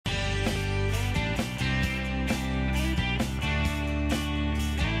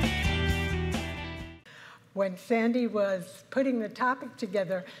when Sandy was putting the topic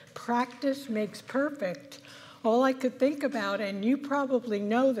together, practice makes perfect, all I could think about, and you probably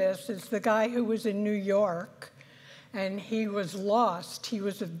know this, is the guy who was in New York, and he was lost. He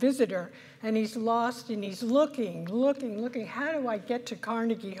was a visitor, and he's lost, and he's looking. How do I get to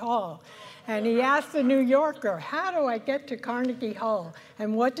Carnegie Hall? And he asked the New Yorker, how do I get to Carnegie Hall?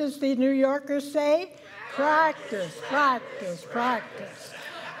 And what does the New Yorker say? Practice, practice, practice.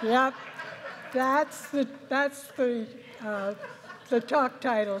 Yep, that's the talk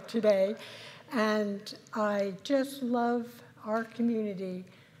title today. And I just love our community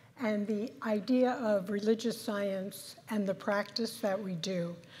and the idea of religious science and the practice that we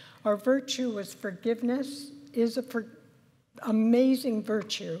do. Our virtue was forgiveness, is an amazing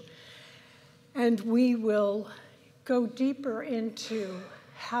virtue. And we will go deeper into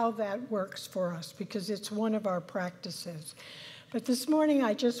how that works for us because it's one of our practices. But this morning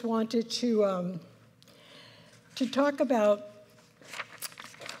I just wanted to talk about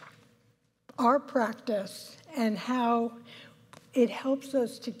our practice and how it helps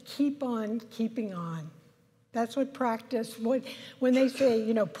us to keep on keeping on. That's what practice, when they say,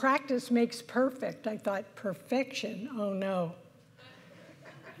 you know, practice makes perfect, I thought, perfection, oh no.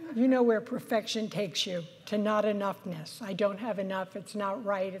 You know where perfection takes you, to not enoughness. I don't have enough, it's not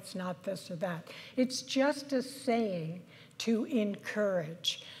right, it's not this or that. It's just a saying to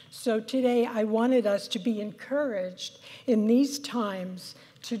encourage. So today I wanted us to be encouraged in these times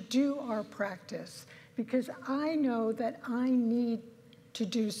to do our practice, because I know that I need to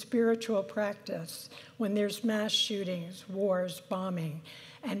do spiritual practice when there's mass shootings, wars, bombing,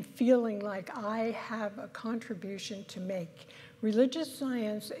 and feeling like I have a contribution to make. Religious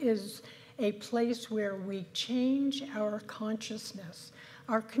science is a place where we change our consciousness.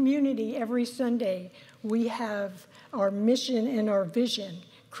 Our community, every Sunday, we have our mission and our vision,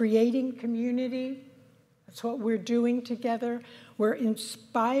 creating community. That's what we're doing together. We're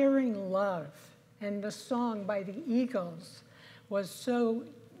inspiring love. And the song by the Eagles was so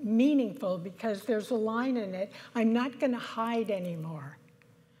meaningful because there's a line in it, I'm not going to hide anymore.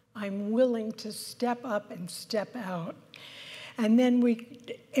 I'm willing to step up and step out. And then we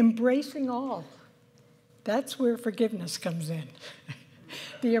embracing all. That's where forgiveness comes in.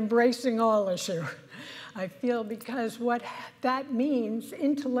 The embracing all issue. I feel because what that means,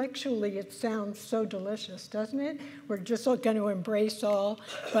 intellectually, it sounds so delicious, doesn't it? We're just going to embrace all.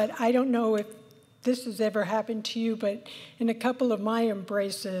 But I don't know if this has ever happened to you, but in a couple of my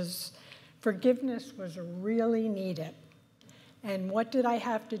embraces, forgiveness was really needed. And what did I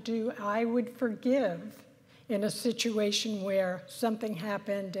have to do? I would forgive in a situation where something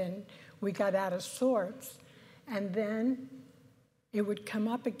happened and we got out of sorts, and then it would come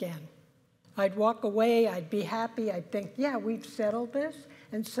up again. I'd walk away, I'd be happy, I'd think, yeah, we've settled this,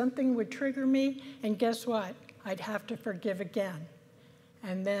 and something would trigger me, and guess what? I'd have to forgive again,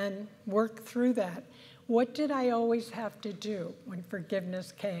 and then work through that. What did I always have to do when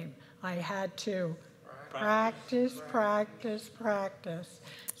forgiveness came? I had to practice, practice, practice.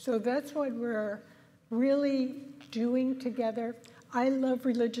 So that's what we're really doing together. I love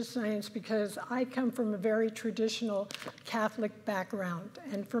religious science because I come from a very traditional Catholic background.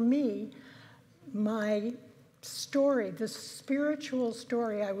 And for me, my story, the spiritual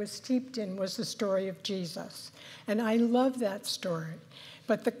story I was steeped in was the story of Jesus. And I love that story.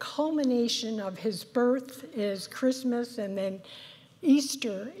 But the culmination of his birth is Christmas, and then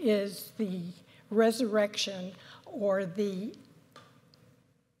Easter is the resurrection, or the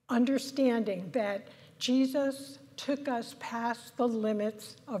understanding that Jesus took us past the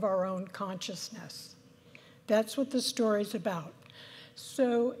limits of our own consciousness. That's what the story's about.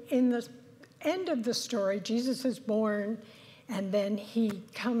 So in the end of the story, Jesus is born, and then he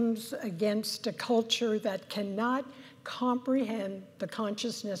comes against a culture that cannot comprehend the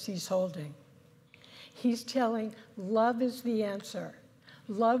consciousness he's holding. He's telling, love is the answer.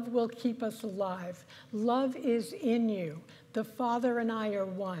 Love will keep us alive. Love is in you. The Father and I are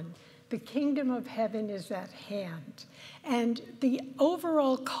one. The kingdom of heaven is at hand. And the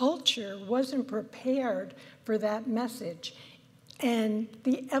overall culture wasn't prepared for that message. And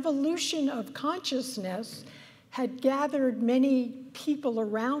the evolution of consciousness had gathered many people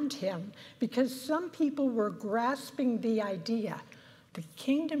around him because some people were grasping the idea. The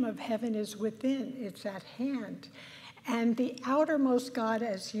kingdom of heaven is within, it's at hand. And the outermost God,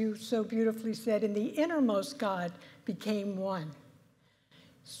 as you so beautifully said, and the innermost God became one.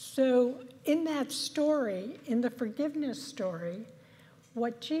 So in that story, in the forgiveness story,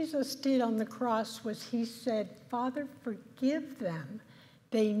 what Jesus did on the cross was he said, Father, forgive them.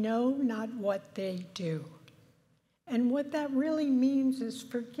 They know not what they do. And what that really means is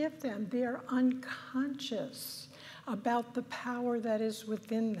forgive them. They're unconscious about the power that is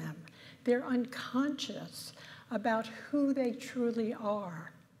within them. They're unconscious about who they truly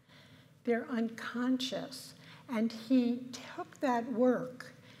are. They're unconscious. And he took that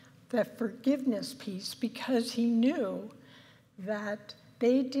work, the forgiveness piece, because he knew that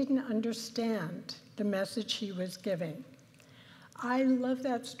they didn't understand the message he was giving. I love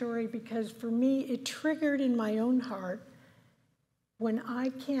that story because for me, it triggered in my own heart when I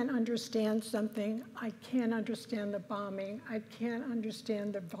can't understand something, I can't understand the bombing, I can't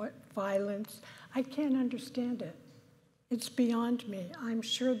understand the violence, I can't understand it. It's beyond me. I'm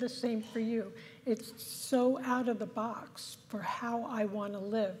sure the same for you. It's so out of the box for how I want to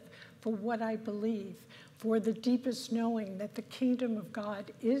live, for what I believe, for the deepest knowing that the kingdom of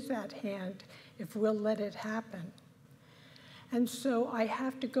God is at hand if we'll let it happen. And so I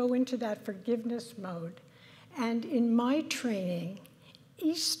have to go into that forgiveness mode. And in my training,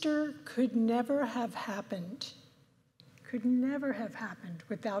 Easter could never have happened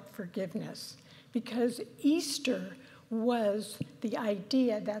without forgiveness, because Easter was the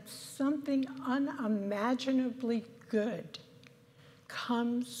idea that something unimaginably good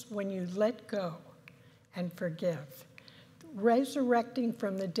comes when you let go and forgive. Resurrecting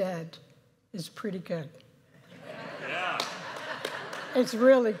from the dead is pretty good. Yeah. It's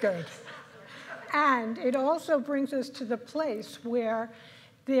really good. And it also brings us to the place where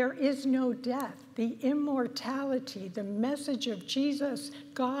there is no death. The immortality, the message of Jesus,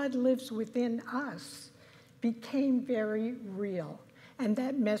 God lives within us, became very real. And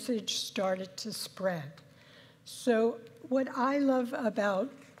that message started to spread. So what I love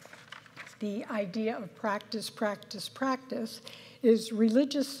about the idea of practice, practice, practice is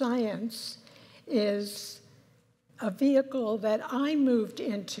religious science is a vehicle that I moved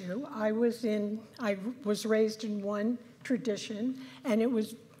into. I was raised in one tradition, and it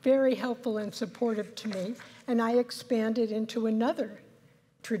was very helpful and supportive to me, and I expanded into another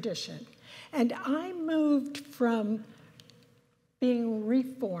tradition. And I moved from being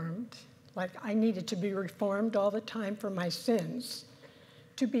reformed, like I needed to be reformed all the time for my sins,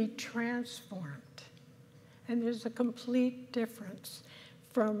 to be transformed. And there's a complete difference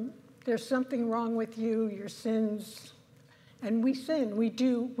from there's something wrong with you, your sins, and we sin,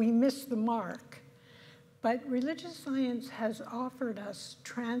 we miss the mark. But religious science has offered us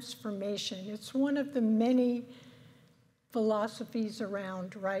transformation. It's one of the many philosophies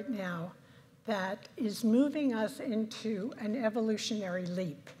around right now that is moving us into an evolutionary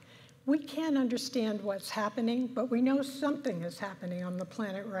leap. We can't understand what's happening, but we know something is happening on the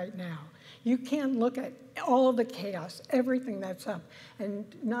planet right now. You can't look at all of the chaos, everything that's up, and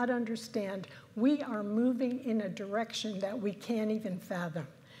not understand we are moving in a direction that we can't even fathom.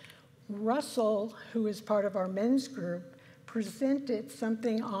 Russell, who is part of our men's group, presented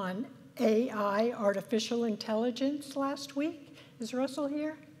something on AI, artificial intelligence, last week. Is Russell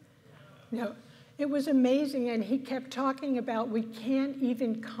here? No. It was amazing, and he kept talking about we can't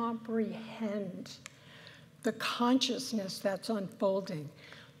even comprehend the consciousness that's unfolding,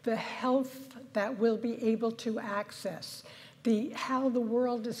 the health that we'll be able to access, how the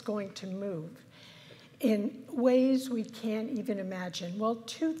world is going to move in ways we can't even imagine. Well,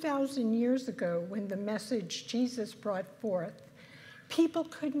 2,000 years ago, when the message Jesus brought forth, people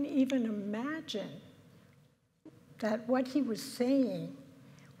couldn't even imagine that what he was saying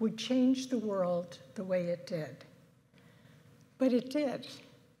would change the world the way it did. But it did.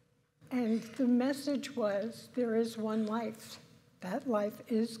 And the message was, there is one life. That life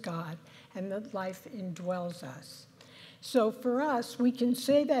is God, and that life indwells us. So for us, we can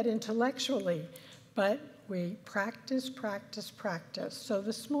say that intellectually, but we practice, practice, practice. So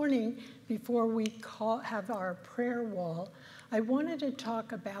this morning, before we have our prayer wall, I wanted to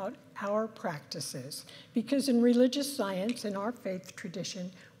talk about our practices, because in religious science, in our faith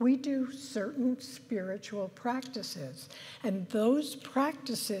tradition, we do certain spiritual practices. And those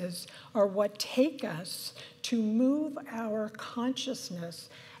practices are what take us to move our consciousness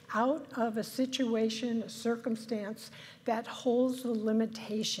out of a situation, a circumstance that holds a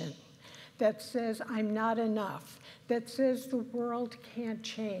limitation, that says, I'm not enough, that says the world can't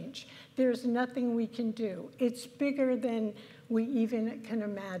change. There's nothing we can do. It's bigger than we even can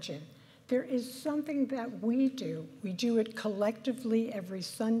imagine. There is something that we do. We do it collectively every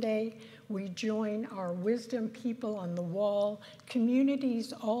Sunday. We join our wisdom people on the wall,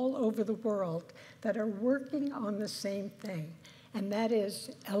 communities all over the world that are working on the same thing, and that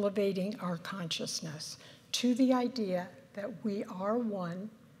is elevating our consciousness to the idea that we are one,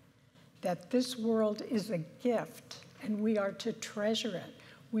 that this world is a gift, and we are to treasure it.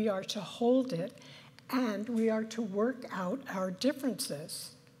 We are to hold it, and we are to work out our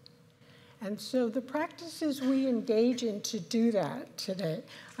differences. And so the practices we engage in to do that today,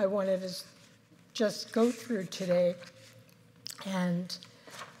 I wanted to just go through today and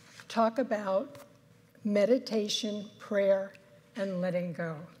talk about meditation, prayer, and letting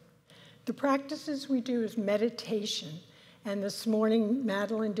go. The practices we do is meditation. And this morning,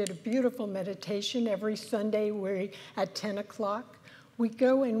 Madeline did a beautiful meditation. Every Sunday, at 10 o'clock, we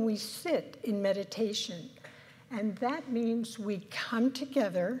go and we sit in meditation. And that means we come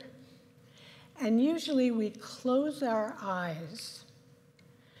together, and usually we close our eyes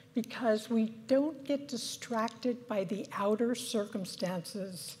because we don't get distracted by the outer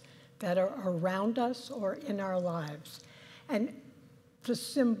circumstances that are around us or in our lives. And the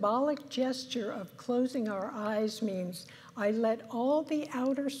symbolic gesture of closing our eyes means I let all the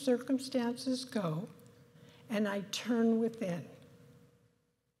outer circumstances go and I turn within.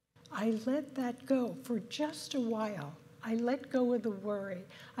 I let that go for just a while. I let go of the worry.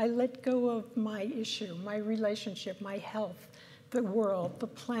 I let go of my issue, my relationship, my health, the world, the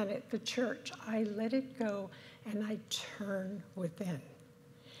planet, the church. I let it go and I turn within.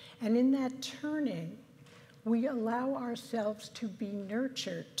 And in that turning, we allow ourselves to be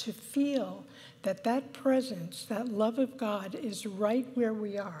nurtured, to feel that that presence, that love of God is right where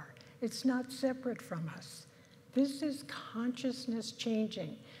we are. It's not separate from us. This is consciousness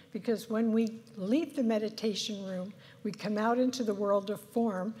changing, because when we leave the meditation room, we come out into the world of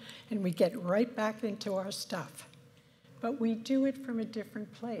form and we get right back into our stuff. But we do it from a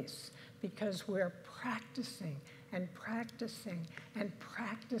different place because we're practicing and practicing and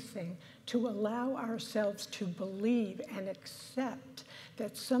practicing to allow ourselves to believe and accept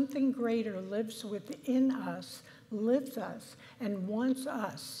that something greater lives within us, lives us, and wants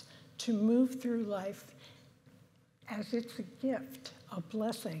us to move through life as it's a gift, a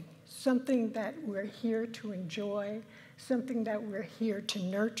blessing, something that we're here to enjoy, something that we're here to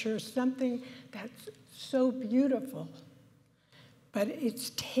nurture, something that's so beautiful. But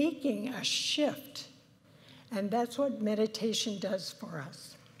it's taking a shift. And that's what meditation does for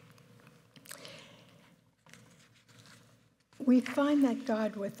us. We find that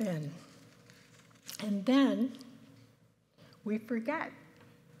God within. And then we forget.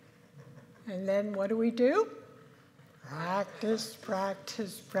 And then what do? Practice,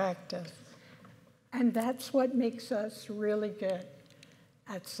 practice, practice. And that's what makes us really good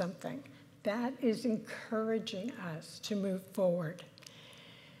at something. That is encouraging us to move forward.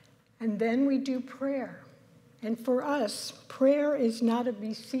 And then we do prayer. And for us, prayer is not a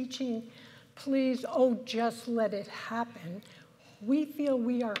beseeching, please, oh, just let it happen. We feel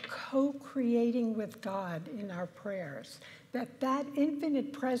we are co-creating with God in our prayers, that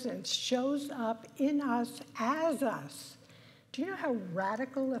infinite presence shows up in us as us. Do you know how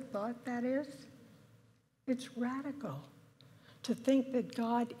radical a thought that is? It's radical to think that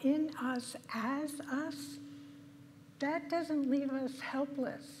God in us as us. That doesn't leave us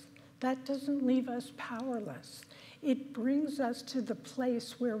helpless. That doesn't leave us powerless. It brings us to the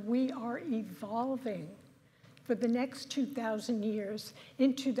place where we are evolving for the next 2,000 years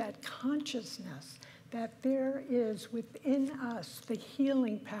into that consciousness that there is within us the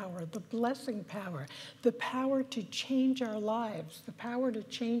healing power, the blessing power, the power to change our lives, the power to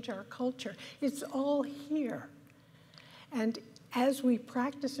change our culture. It's all here. And as we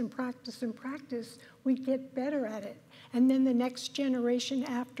practice and practice and practice, we get better at it. And then the next generation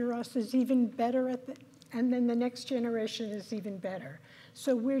after us is even better at it, and then the next generation is even better.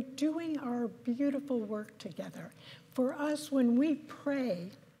 So we're doing our beautiful work together. For us, when we pray,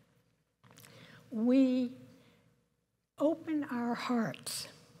 we open our hearts.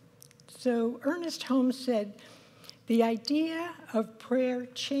 So Ernest Holmes said, the idea of prayer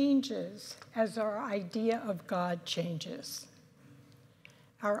changes as our idea of God changes.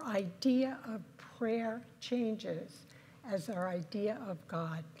 Our idea of prayer changes as our idea of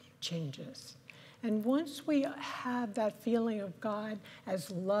God changes. And once we have that feeling of God as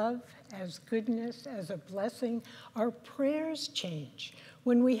love, as goodness, as a blessing, our prayers change.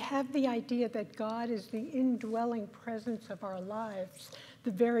 When we have the idea that God is the indwelling presence of our lives,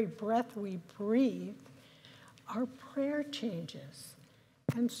 the very breath we breathe, our prayer changes.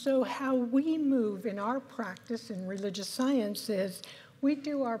 And so how we move in our practice in religious science is we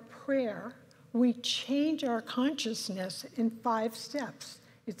do our prayer, we change our consciousness in 5 steps.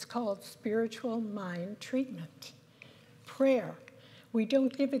 It's called spiritual mind treatment. Prayer. We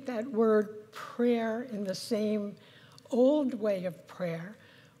don't give it that word prayer in the same old way of prayer.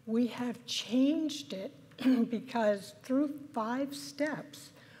 We have changed it because through 5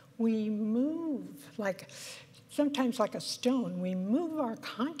 steps, we move sometimes like a stone. We move our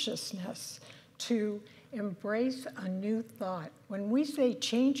consciousness to embrace a new thought. When we say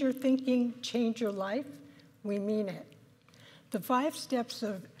change your thinking, change your life, we mean it. The 5 steps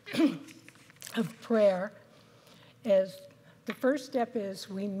of, of prayer is, the first step is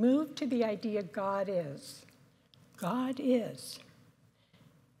we move to the idea God is. God is.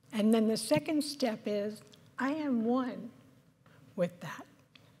 And then the second step is I am one with that.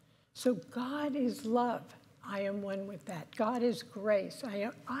 So God is love. I am one with that. God is grace.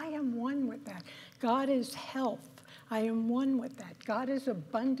 I am one with that. God is health. I am one with that. God is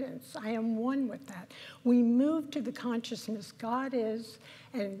abundance. I am one with that. We move to the consciousness God is,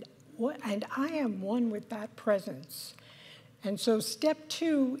 and I am one with that presence. And so step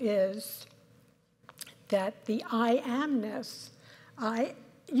 2 is that the I amness,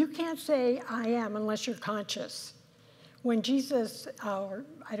 you can't say I am unless you're conscious. When Jesus, or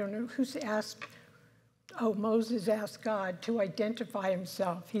I don't know who's asked, Moses asked God to identify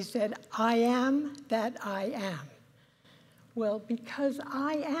himself. He said, I am that I am. Well, because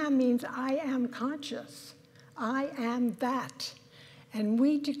I am means I am conscious. I am that. And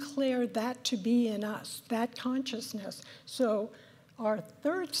we declare that to be in us, that consciousness. So our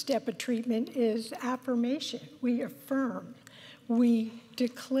third step of treatment is affirmation. We affirm, we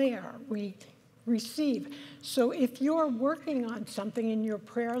declare, we receive. So if you're working on something in your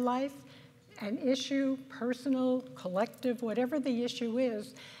prayer life, an issue, personal, collective, whatever the issue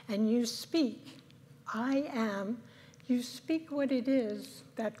is, and you speak, I am, you speak what it is,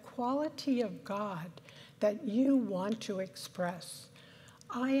 that quality of God that you want to express.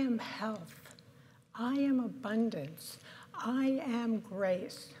 I am health. I am abundance. I am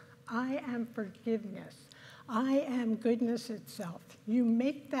grace. I am forgiveness. I am goodness itself. You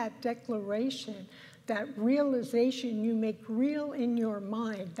make that declaration, that realization you make real in your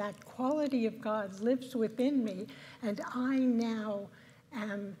mind, that quality of God lives within me, and I now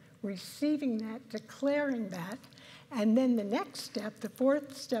am receiving that, declaring that. And then the next step, the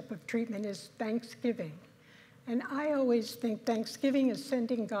 4th step of treatment, is thanksgiving. And I always think Thanksgiving is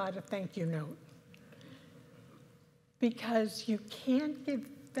sending God a thank you note. Because you can't give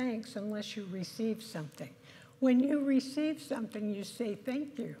thanks unless you receive something. When you receive something, you say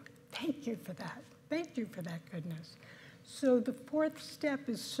thank you. Thank you for that. Thank you for that goodness. So the 4th step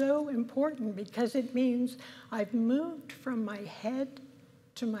is so important because it means I've moved from my head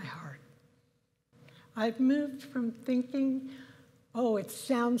to my heart. I've moved from thinking, oh, it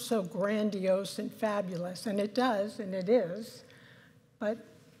sounds so grandiose and fabulous, and it does, and it is, but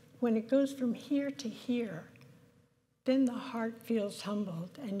when it goes from here to here, then the heart feels humbled,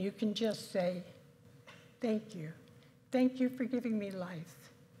 and you can just say, thank you. Thank you for giving me life.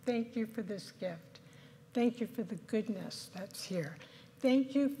 Thank you for this gift. Thank you for the goodness that's here.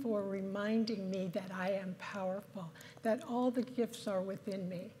 Thank you for reminding me that I am powerful, that all the gifts are within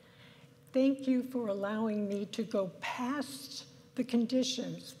me. Thank you for allowing me to go past the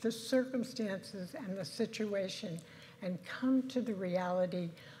conditions, the circumstances, and the situation, and come to the reality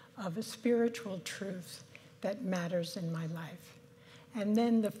of a spiritual truth that matters in my life. And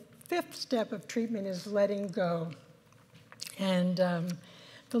then the 5th step of treatment is letting go. And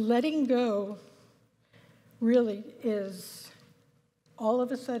the letting go really is all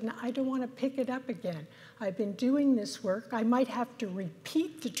of a sudden, I don't want to pick it up again. I've been doing this work. I might have to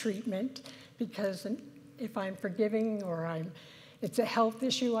repeat the treatment because if I'm forgiving or it's a health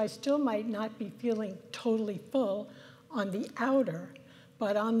issue, I still might not be feeling totally full on the outer,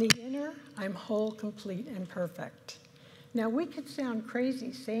 but on the inner, I'm whole, complete, and perfect. Now, we could sound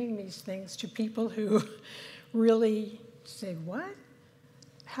crazy saying these things to people who really say, what?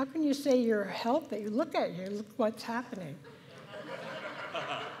 How can you say you're healthy? Look at you, look what's happening.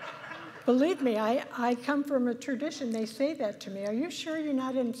 Believe me, I come from a tradition, they say that to me. Are you sure you're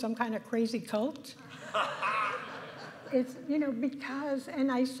not in some kind of crazy cult? It's, because,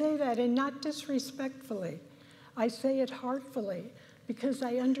 and I say that, and not disrespectfully. I say it heartfully, because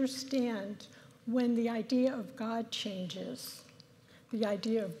I understand when the idea of God changes, the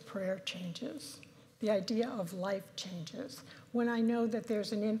idea of prayer changes, the idea of life changes. When I know that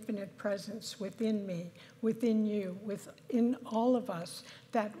there's an infinite presence within me, within you, within all of us,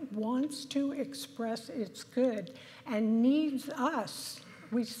 that wants to express its good and needs us.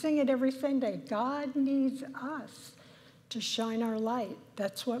 We sing it every Sunday. God needs us to shine our light.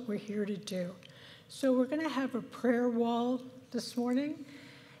 That's what we're here to do. So we're going to have a prayer wall this morning,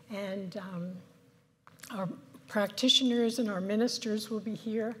 and our practitioners and our ministers will be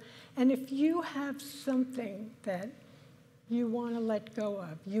here. And if you have something that you want to let go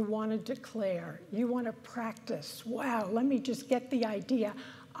of, you want to declare, you want to practice, wow, let me just get the idea.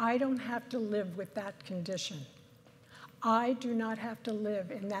 I don't have to live with that condition. I do not have to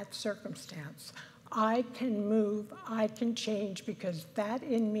live in that circumstance. I can move, I can change, because that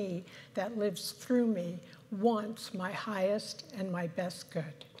in me, that lives through me, wants my highest and my best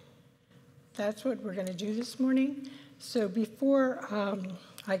good. That's what we're going to do this morning. So before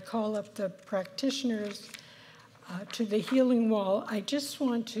I call up the practitioners to the healing wall, I just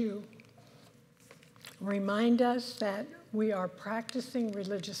want to remind us that we are practicing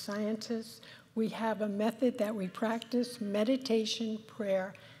religious scientists. We have a method that we practice: meditation,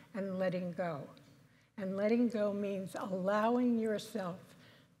 prayer, and letting go. And letting go means allowing yourself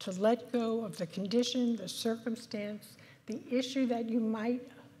to let go of the condition, the circumstance, the issue that you might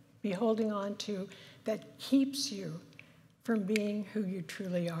be holding on to that keeps you from being who you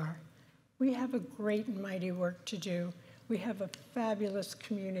truly are. We have a great and mighty work to do. We have a fabulous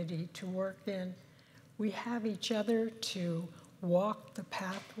community to work in. We have each other to walk the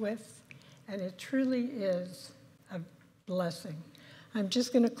path with, and it truly is a blessing. I'm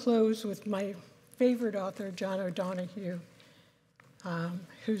just going to close with my favorite author, John O'Donohue,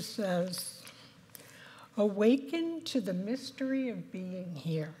 who says, "Awaken to the mystery of being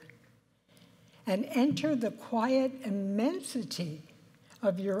here and enter the quiet immensity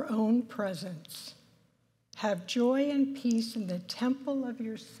of your own presence. Have joy and peace in the temple of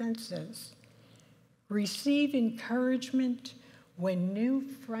your senses. Receive encouragement when new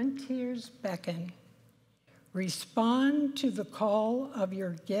frontiers beckon. Respond to the call of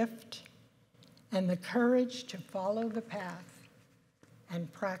your gift and the courage to follow the path,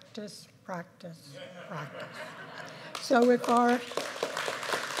 and practice, practice, practice." So if our